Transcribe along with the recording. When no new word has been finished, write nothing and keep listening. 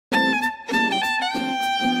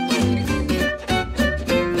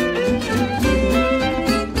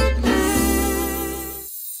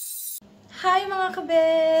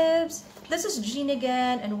This is Jean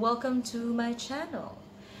again, and welcome to my channel.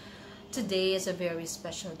 Today is a very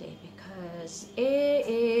special day because it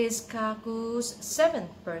is Kaku's 7th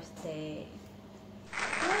birthday.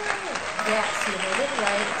 Yes, you heard it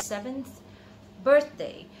right, 7th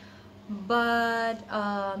birthday. But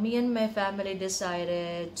me and my family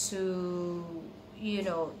decided to,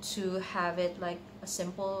 to have it like a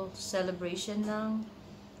simple celebration lang.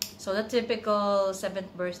 So the typical 7th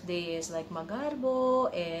birthday is like magarbo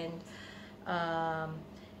and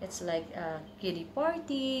it's like kiddie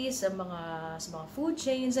parties, sa mga food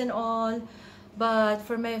chains and all. But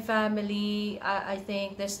for my family, I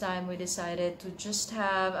think this time we decided to just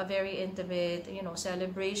have a very intimate,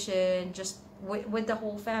 celebration just with the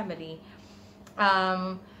whole family.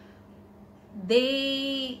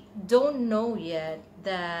 They don't know yet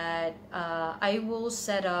that I will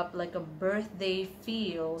set up like a birthday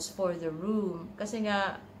feels for the room. Kasi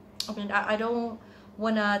nga, I don't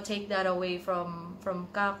wanna take that away from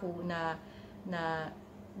Kaku na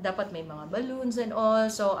dapat may mga balloons and all.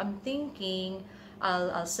 So I'm thinking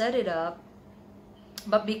I'll set it up.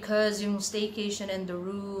 But because yung staycation and the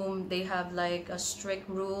room, they have like a strict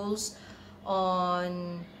rules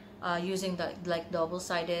on using the like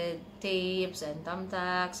double-sided tapes and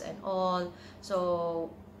thumbtacks and all. So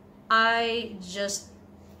I just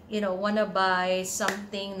wanna buy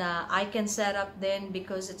something na I can set up then,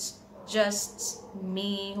 because it's just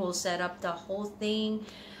me who'll set up the whole thing.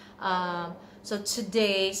 So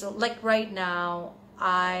today, so like right now,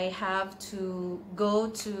 I have to go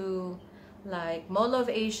to like Mall of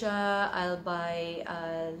Asia. I'll buy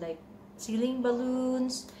like ceiling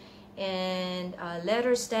balloons and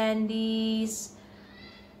letter standees.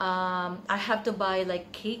 I have to buy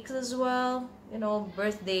like cakes as well.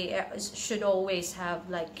 Birthday should always have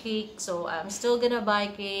like cake, so I'm still gonna buy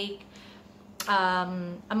cake.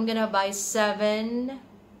 I'm gonna buy 7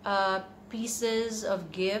 pieces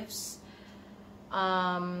of gifts,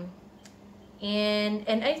 and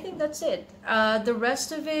I think that's it. The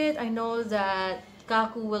rest of it, I know that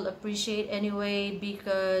Kaku will appreciate anyway,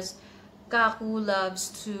 because Kaku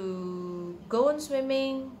loves to go on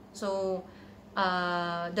swimming. So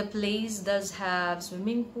the place does have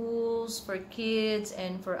swimming pools for kids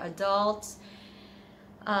and for adults.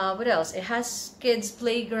 What else? It has kids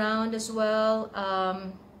playground as well.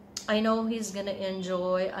 I know he's gonna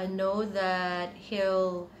enjoy. I know that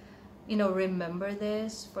he'll remember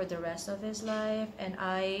this for the rest of his life, and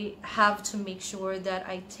I have to make sure that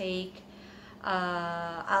I take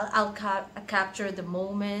I'll capture the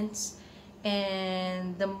moments,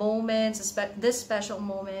 and the moments, this special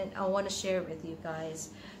moment, I want to share with you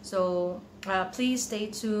guys. So please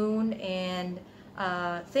stay tuned, and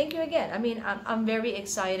thank you again. I'm very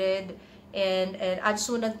excited, and I just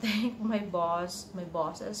want to thank my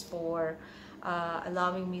bosses for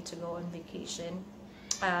allowing me to go on vacation,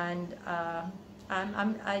 and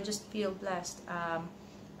I just feel blessed.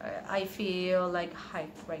 I feel like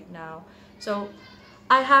hyped right now. So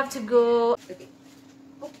I have to go.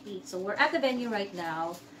 Okay, so we're at the venue right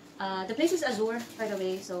now. The place is Azure, by the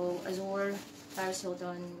way. So Azure, Paris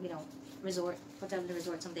Hilton, resort, hotel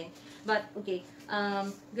resort, something. But okay,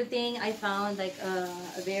 good thing I found like a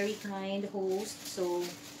very kind host. So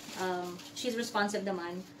she's responsive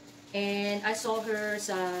naman, and I saw her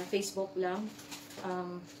sa Facebook lang.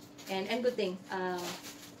 And good thing,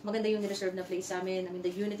 maganda yung nireserve na place sa amin. The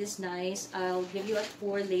unit is nice. I'll give you a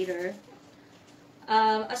tour later.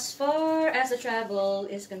 As far as the travel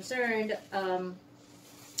is concerned,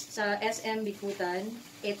 sa SM Bikutan,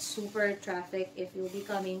 it's super traffic if you'll be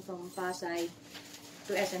coming from Pasay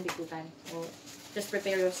to SM Bikutan. So just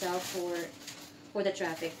prepare yourself for the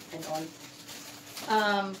traffic and all.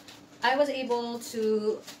 I was able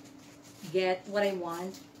to get what I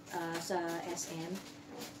want sa SM.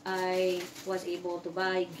 I was able to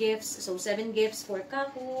buy gifts, so 7 gifts for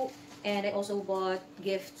Kaku, and I also bought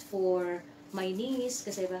gifts for my niece,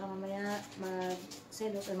 kasi baka mamaya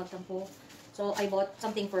mag-selos or magtampo. So I bought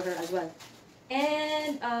something for her as well.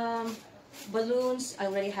 And balloons,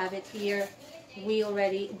 I already have it here. We're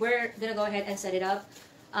gonna go ahead and set it up.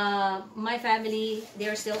 My family,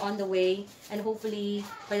 they're still on the way, and hopefully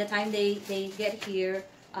by the time they get here,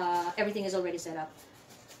 everything is already set up.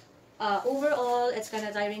 Overall, it's kind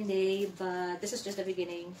of tiring day, but this is just the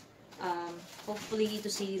beginning. Hopefully to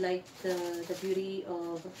see like the beauty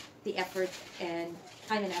of the effort and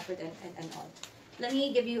time and effort and all. Let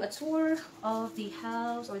me give you a tour of the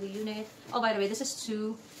house or the unit. Oh, by the way, this is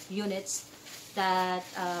 2 units that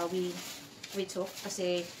we took.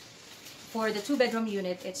 Kasi for the 2-bedroom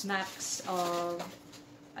unit, it's max of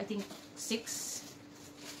I think 6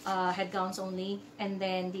 head counts only, and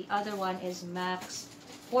then the other one is max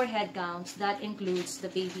 4 head counts. That includes the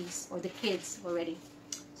babies or the kids already.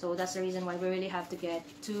 So that's the reason why we really have to get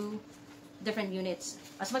 2 different units.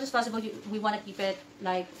 As much as possible, we want to keep it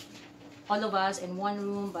like all of us in one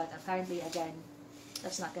room, but apparently, again,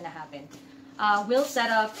 that's not gonna happen. We'll set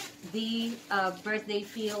up the birthday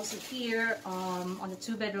feels here on the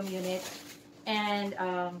 2-bedroom unit, and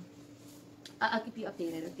I'll keep you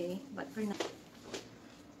updated, okay? But for now,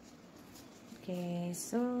 okay,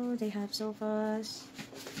 so they have sofas,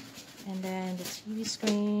 and then the TV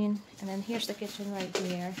screen, and then here's the kitchen right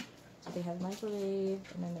here. So they have microwave,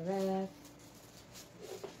 and then the ref.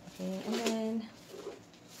 Okay, and then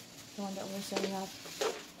the one that we're setting up.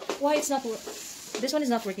 Why it's not working? This one is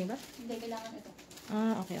not working, ba? Hindi, kailangan ito.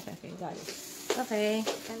 Okay, got it. Okay,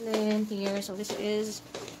 and then here, so this is,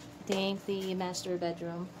 I think, the master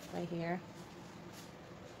bedroom right here.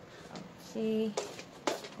 Okay,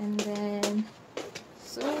 and then,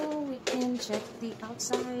 so we can check the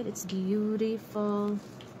outside. It's beautiful.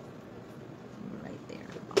 Right there.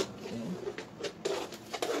 Okay.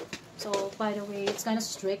 So, by the way, it's kind of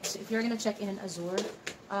strict. If you're gonna check in an Azure,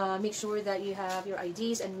 make sure that you have your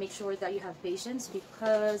IDs and make sure that you have patience,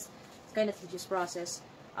 because it's kind of tedious process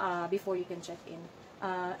before you can check in.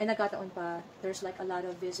 And nagkataon pa, there's like a lot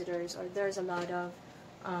of visitors, or there's a lot of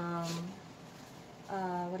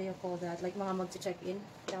what do you call that? Like mga mag-check in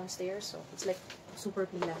downstairs. So it's like super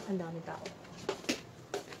pila, ang daming tao.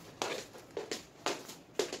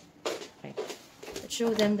 Okay. Let's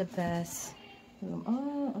show them the bath room.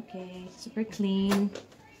 Oh, okay. Super clean.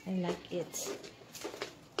 I like it.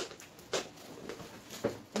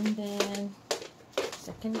 And then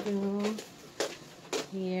second room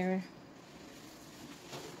here.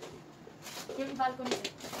 Yung balcony.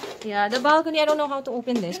 Yeah, the balcony, I don't know how to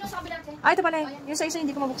open this. Yung sa kabila, Ah, ito pala. Yung sa isa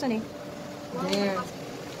hindi ko mabuksan eh. wow, There.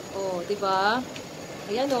 Oh, diba?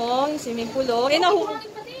 Ayan oh, yung swimming pool oh. Eh, nahulog.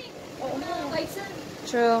 Oo na, kahit saan.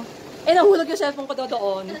 True. Eh, nahulog yung cellphone ko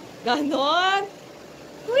doon. Ganon.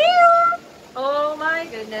 Weird. Oh my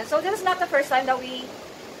goodness. So this is not the first time that we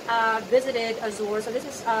visited Azure. So this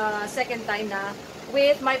is second time na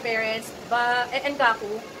with my parents and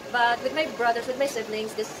Kaku. But with my brothers, with my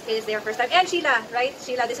siblings, this is their first time. And Sheila, right?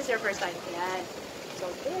 Sheila, this is your first time. Ayan.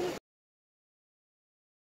 So, there.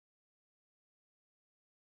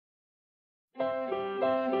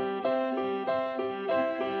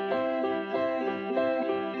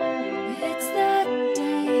 It's that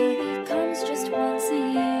day that comes just once a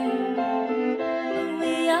year.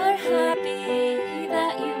 We are happy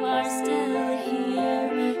that you are still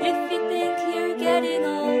here. If you think you're getting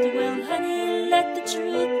old, well honey, let the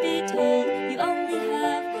truth be told. You only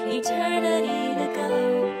have eternity to go.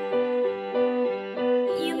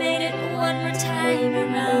 You made it one more time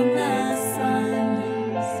around the sun.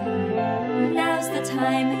 Now's the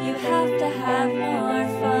time you have to have more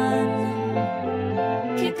fun.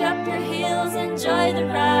 Kick up your heels, enjoy the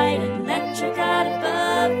ride, and let your God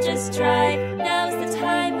above just drive. Now's the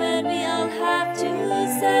time when we all have to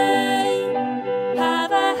say,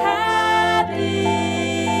 have a happy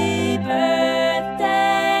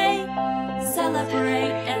birthday.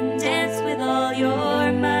 Celebrate and dance with all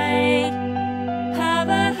your might. Have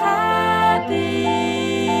a happy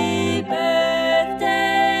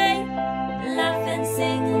birthday. Laugh and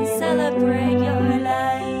sing and celebrate your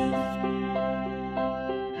life.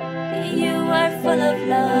 You are full of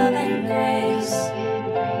love and grace.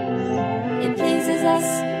 It pleases us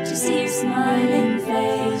to see your smiling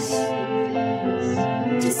face,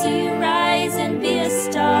 to see you rise and be a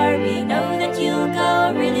star. We know that you'll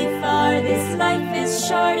go really far. This life is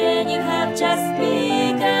short and you have just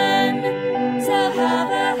begun. So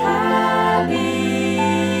have a happy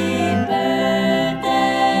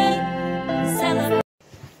birthday. Celebrate.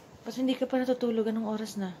 Ba't hindi ka pa natutulog? Anong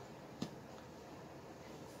oras na?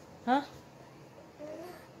 Ha?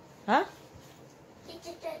 Ha?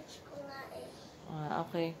 Iti-touch ko nga eh.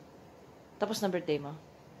 Okay. Tapos na birthday mo?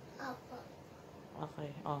 Opo.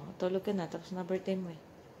 Okay. Oh, tulog ka na. Tapos na birthday mo eh.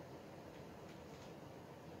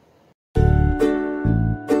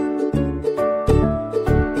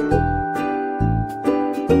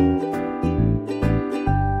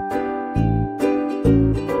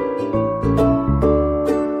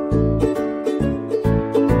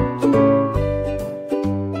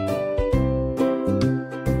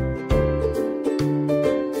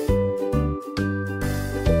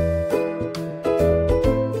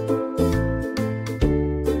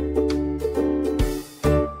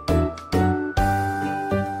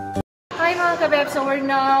 Hi mga kabeb, so we're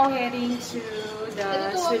now heading to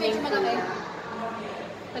the swimming pool.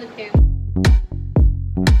 Palit kayo.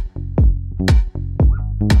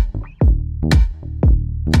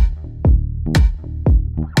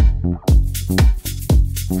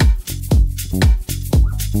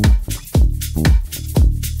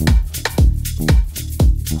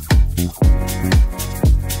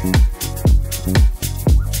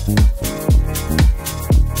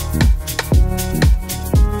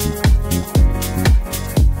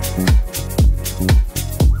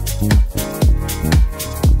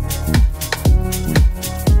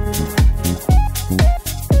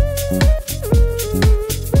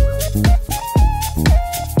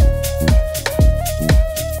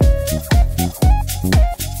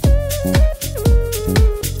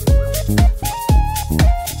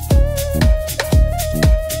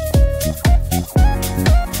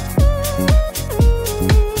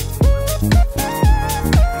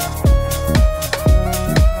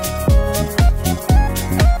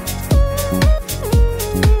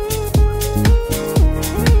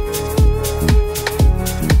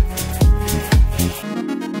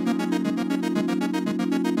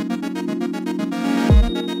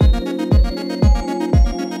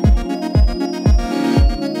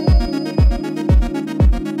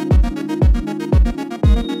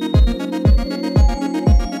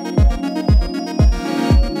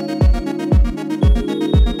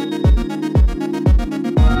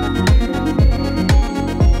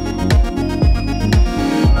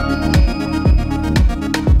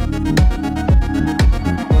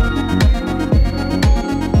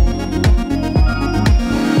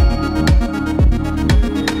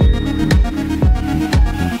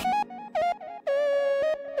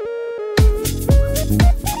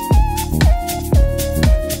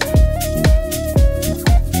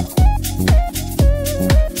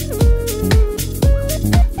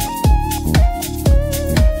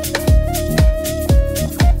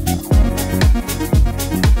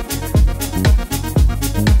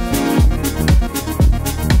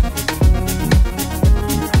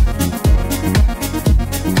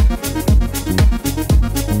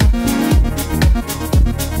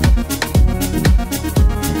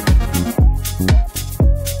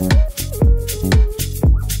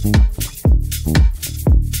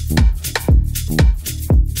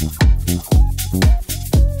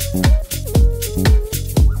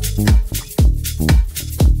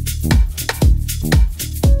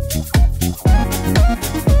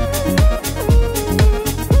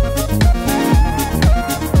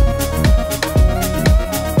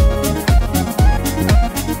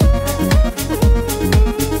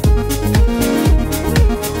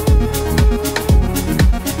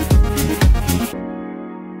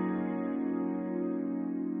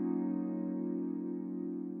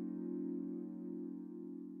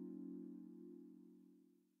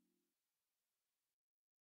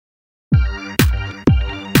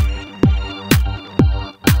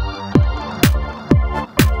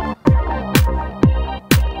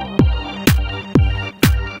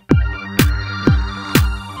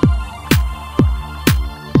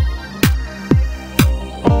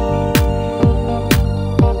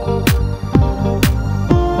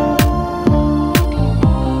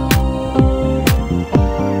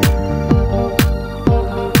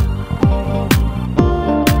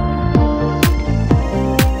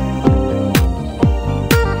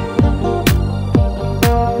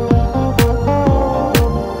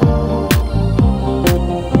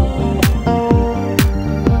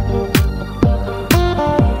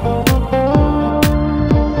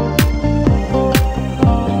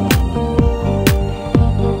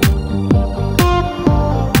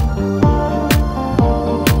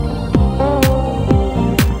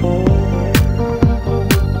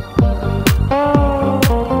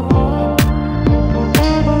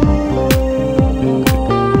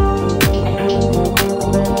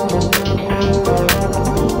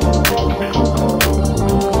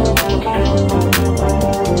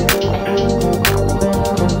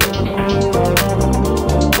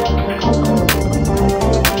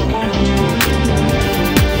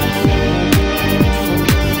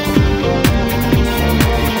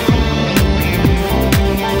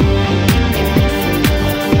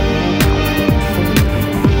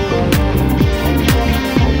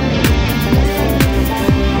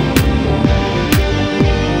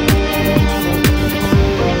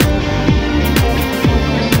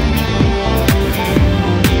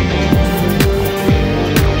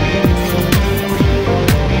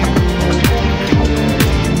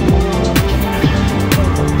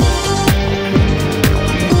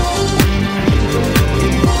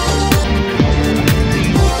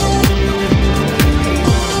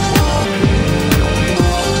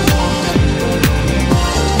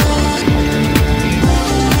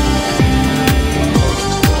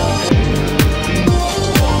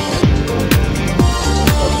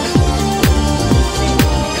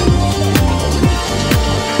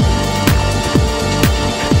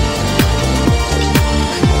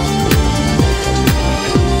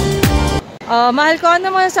 Mahal ko,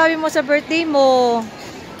 ano naman sabi mo sa birthday mo?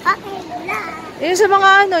 Okay lang. Yung sa mga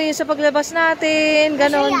ano, yung sa paglabas natin,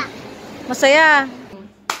 ganon. Masaya.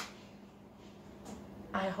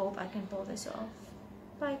 I hope I can pull this off.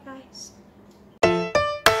 Bye guys.